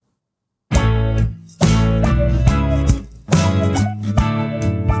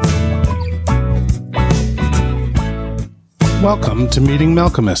Welcome to Meeting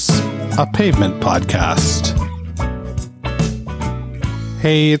Malcolmus, a pavement podcast.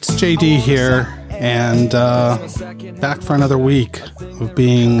 Hey, it's JD here, and back for another week of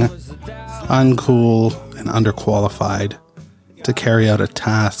being uncool and underqualified to carry out a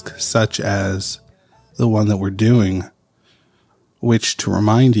task such as the one that we're doing, which, to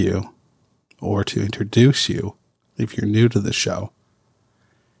remind you, or to introduce you, if you're new to the show,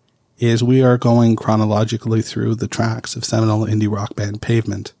 is we are going chronologically through the tracks of seminal indie rock band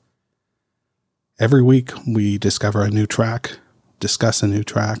Pavement. Every week we discover a new track, discuss a new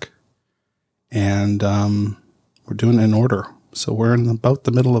track, and we're doing it in order. So we're in about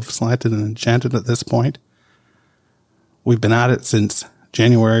the middle of Slanted and Enchanted at this point. We've been at it since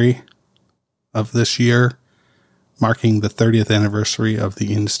January of this year, marking the 30th anniversary of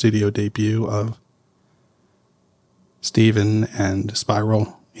the in-studio debut of Steven and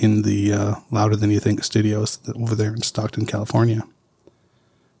Spiral in the Louder Than You Think studios over there in Stockton, California,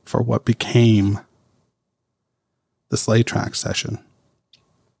 for what became the Slay Track session.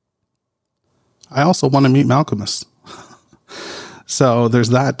 I also want to meet Malcolmus. So there's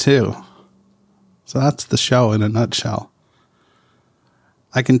that too. So that's the show in a nutshell.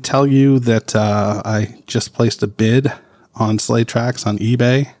 I can tell you that I just placed a bid on Slay Tracks on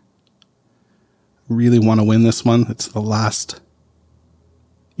eBay. Really want to win this one. It's the last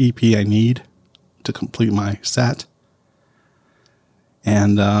EP I need to complete my set.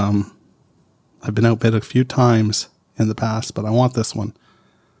 And I've been outbid a few times in the past, but I want this one.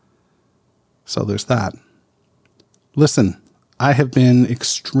 So there's that. Listen, I have been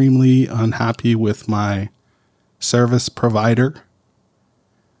extremely unhappy with my service provider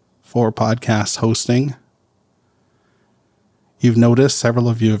for podcast hosting. You've noticed several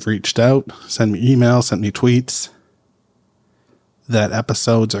of you have reached out, sent me emails, sent me tweets, that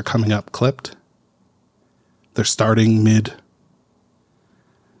episodes are coming up clipped. They're starting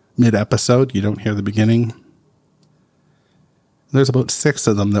mid-episode. You don't hear the beginning. There's about 6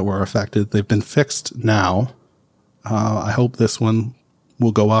 of them that were affected. They've been fixed now. I hope this one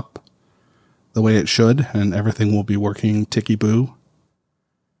will go up the way it should and everything will be working ticky-boo.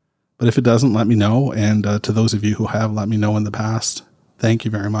 But if it doesn't, let me know. And to those of you who have let me know in the past, thank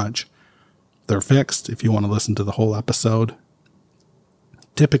you very much. They're fixed if you want to listen to the whole episode.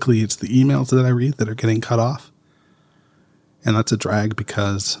 Typically, it's the emails that I read that are getting cut off. And that's a drag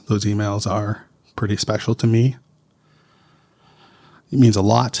because those emails are pretty special to me. It means a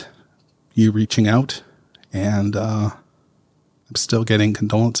lot, you reaching out. And I'm still getting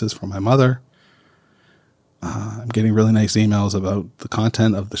condolences from my mother. I'm getting really nice emails about the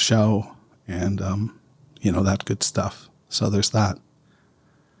content of the show and, that good stuff. So there's that.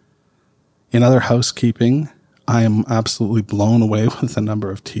 In other housekeeping, I am absolutely blown away with the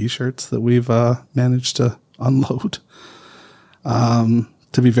number of t-shirts that we've managed to unload.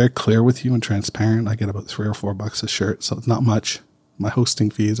 To be very clear with you and transparent, I get about $3 or $4 a shirt, so it's not much. My hosting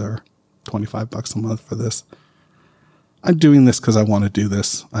fees are $25 a month for this. I'm doing this because I want to do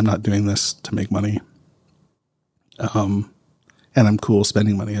this. I'm not doing this to make money. And I'm cool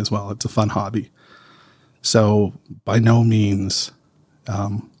spending money as well. It's a fun hobby. So by no means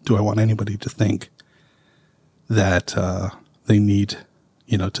do I want anybody to think that they need,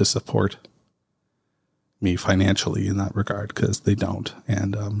 to support me financially in that regard, because they don't.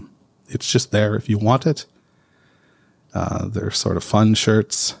 And it's just there if you want it. They're sort of fun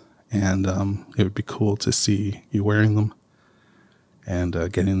shirts, and it would be cool to see you wearing them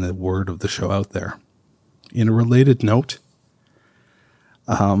and getting the word of the show out there. In a related note,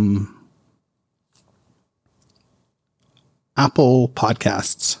 Apple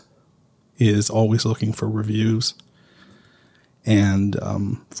Podcasts is always looking for reviews and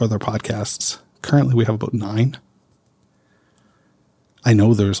for their podcasts. Currently, we have about 9. I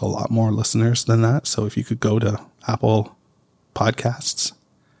know there's a lot more listeners than that, so if you could go to Apple Podcasts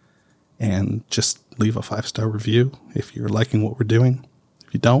and just leave a 5-star review if you're liking what we're doing.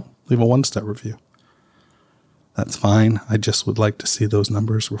 If you don't, leave a 1-star review. That's fine. I just would like to see those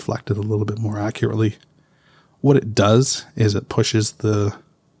numbers reflected a little bit more accurately. What it does is it pushes the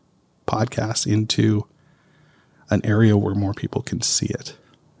podcast into an area where more people can see it.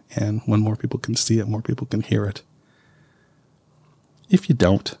 And when more people can see it, more people can hear it. If you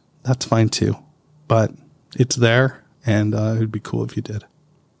don't, that's fine too. But it's there, and it would be cool if you did.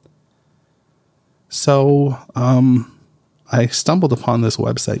 So I stumbled upon this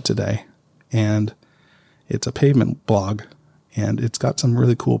website today, and it's a Pavement blog, and it's got some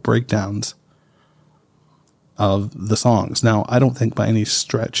really cool breakdowns of the songs. Now, I don't think by any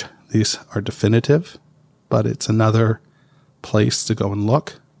stretch these are definitive, but it's another place to go and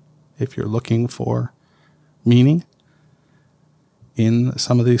look if you're looking for meaning. in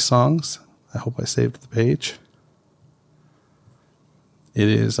some of these songs. I hope I saved the page. It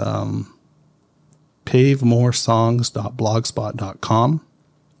is pavemoresongs.blogspot.com.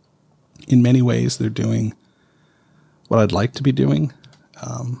 In many ways, they're doing what I'd like to be doing.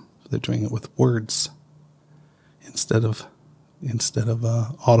 They're doing it with words instead of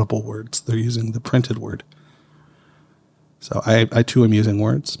audible words. They're using the printed word. So I too am using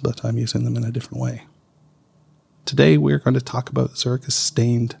words, but I'm using them in a different way. Today we're going to talk about Zurich is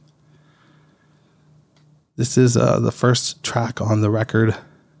Stained. This is the first track on the record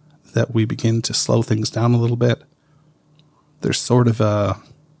that we begin to slow things down a little bit. There's sort of a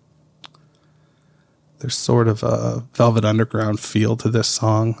Velvet Underground feel to this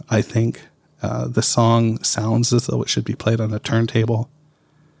song, I think. The song sounds as though it should be played on a turntable,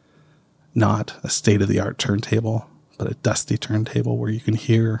 not a state-of-the-art turntable, but a dusty turntable where you can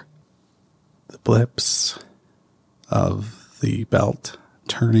hear the blips of the belt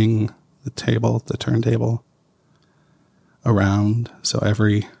turning the turntable around. So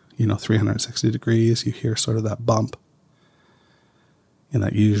every, 360 degrees, you hear sort of that bump in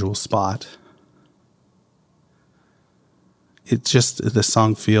that usual spot. This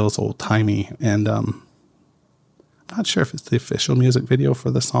song feels old-timey, and I'm not sure if it's the official music video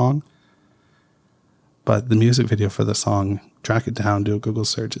for the song, but the music video for the song, track it down, do a Google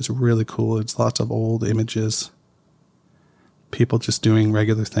search, it's really cool. It's lots of old images, people just doing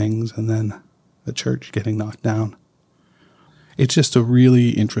regular things, and then a church getting knocked down. It's just a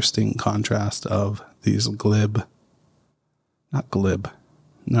really interesting contrast of these not glib.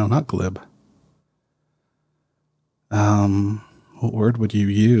 What word would you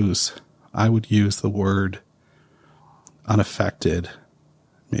use? I would use the word unaffected,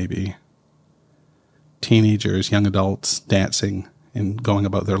 maybe. Teenagers, young adults dancing and going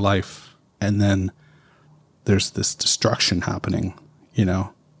about their life. And then there's this destruction happening,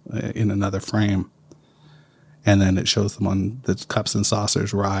 in another frame. And then it shows them on the cups and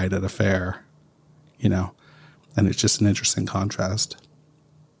saucers ride at a fair, and it's just an interesting contrast.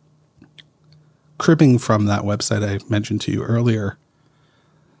 Cribbing from that website I mentioned to you earlier,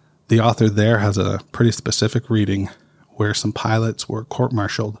 the author there has a pretty specific reading where some pilots were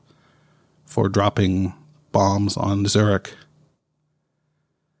court-martialed for dropping bombs on Zurich.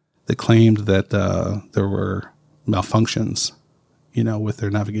 They claimed that there were malfunctions, with their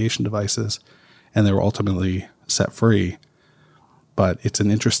navigation devices, and they were ultimately set free. But it's an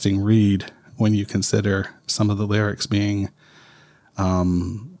interesting read when you consider some of the lyrics being...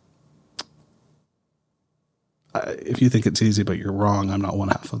 if you think it's easy, but you're wrong, I'm not one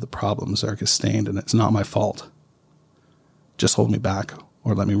half of the problem. Zurich is stained, and it's not my fault. Just hold me back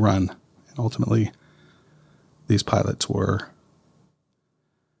or let me run. And ultimately, these pilots were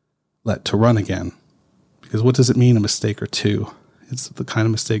let to run again. Because what does it mean, a mistake or two? It's the kind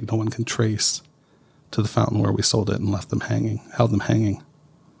of mistake no one can trace to the fountain where we sold it and held them hanging.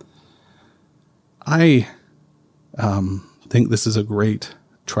 I think this is a great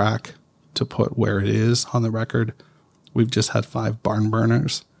track to put where it is on the record. We've just had 5 barn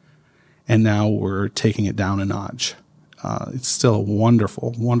burners, and now we're taking it down a notch. It's still a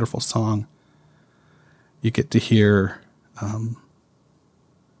wonderful, wonderful song. You get to hear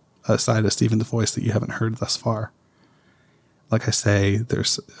a side of Stephen's voice that you haven't heard thus far. Like I say,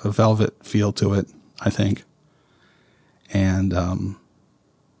 there's a velvet feel to it, I think. And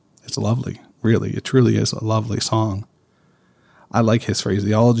it's lovely, really. It truly is a lovely song. I like his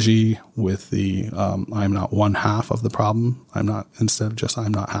phraseology with the I'm not one half of the problem. Instead of just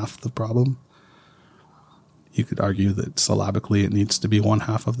I'm not half the problem. You could argue that syllabically it needs to be one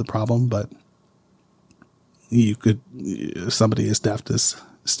half of the problem, but somebody as deft as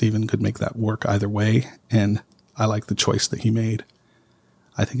Stephen could make that work either way, and I like the choice that he made.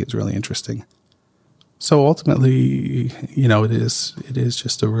 I think it's really interesting. So ultimately, it is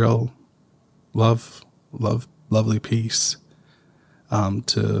just a real lovely piece.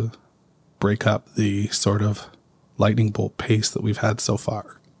 To break up the sort of lightning bolt pace that we've had so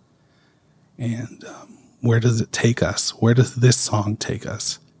far. And where does it take us? Where does this song take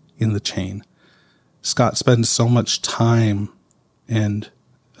us in the chain? Scott spends so much time and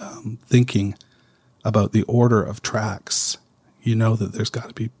thinking about the order of tracks. That there's got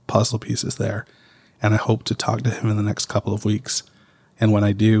to be puzzle pieces there. And I hope to talk to him in the next couple of weeks. And when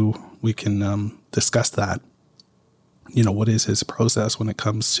I do, we can discuss that. What is his process when it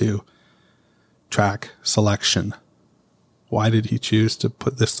comes to track selection? Why did he choose to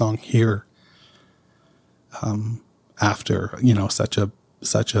put this song here after,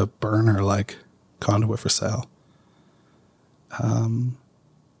 such a burner like Conduit for Sale?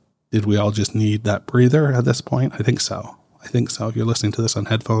 Did we all just need that breather at this point? I think so. I think so. If you're listening to this on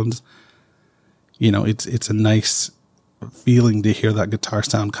headphones, you know, it's a nice feeling to hear that guitar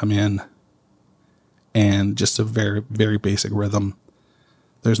sound come in, and just a very, very basic rhythm.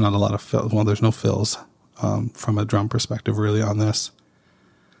 There's not a lot of fills. Well, there's no fills from a drum perspective really on this.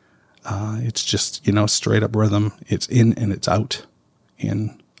 It's just, you know, straight up rhythm. It's in and it's out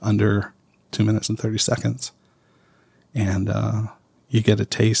in under 2 minutes and 30 seconds. And you get a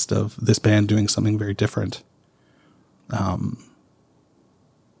taste of this band doing something very different. I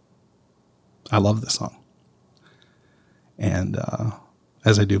love this song. And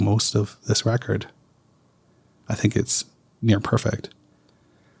as I do most of this record, I think it's near perfect.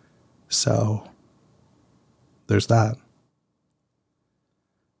 So there's that.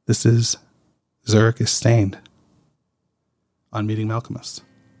 This is Zurich is Stained on Meeting Malkmus,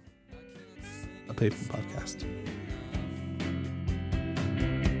 a Pavement podcast.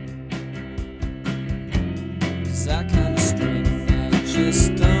 Is that kind of strength I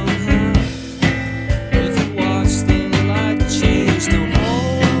just don't have? If you watch the light change, don't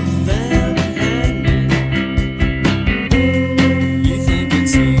hold them hanging. You think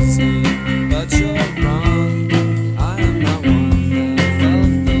it's easy, but you're wrong. I am not one that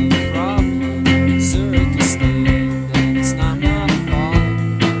felt the problem. Zurich is stained and it's not my fault.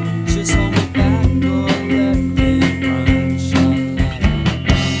 Just hold me back or let me run.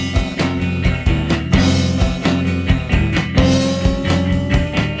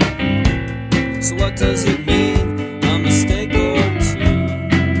 So what does it mean? A mistake or two?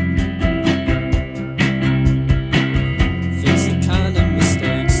 It's the kind of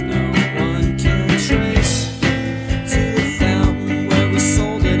mistakes no one can trace to the fountain where we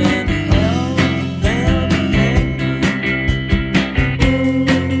sold it and held them hanging.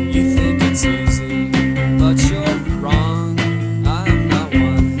 You think it's easy, but you're wrong. I am not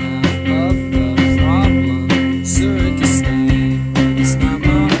one half of the problem. Zurich is stained, but it's not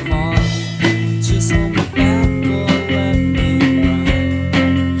my fault. Just hold me back or let me run.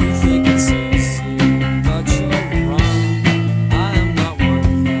 You think it's easy, but you're wrong. I am not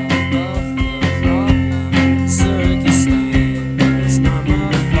one half of the problem. Zurich is stained, but it's not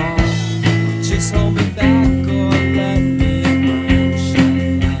my fault. Just hold me back or let me run.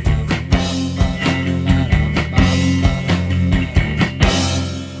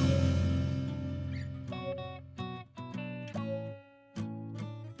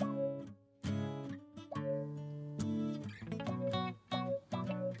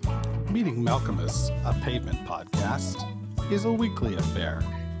 Meeting Malkmus, a Pavement podcast, is a weekly affair.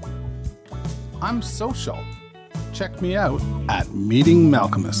 I'm social. Check me out at Meeting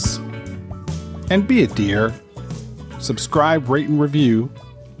Malkmus. And be a dear. Subscribe, rate, and review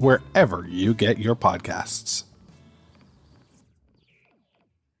wherever you get your podcasts.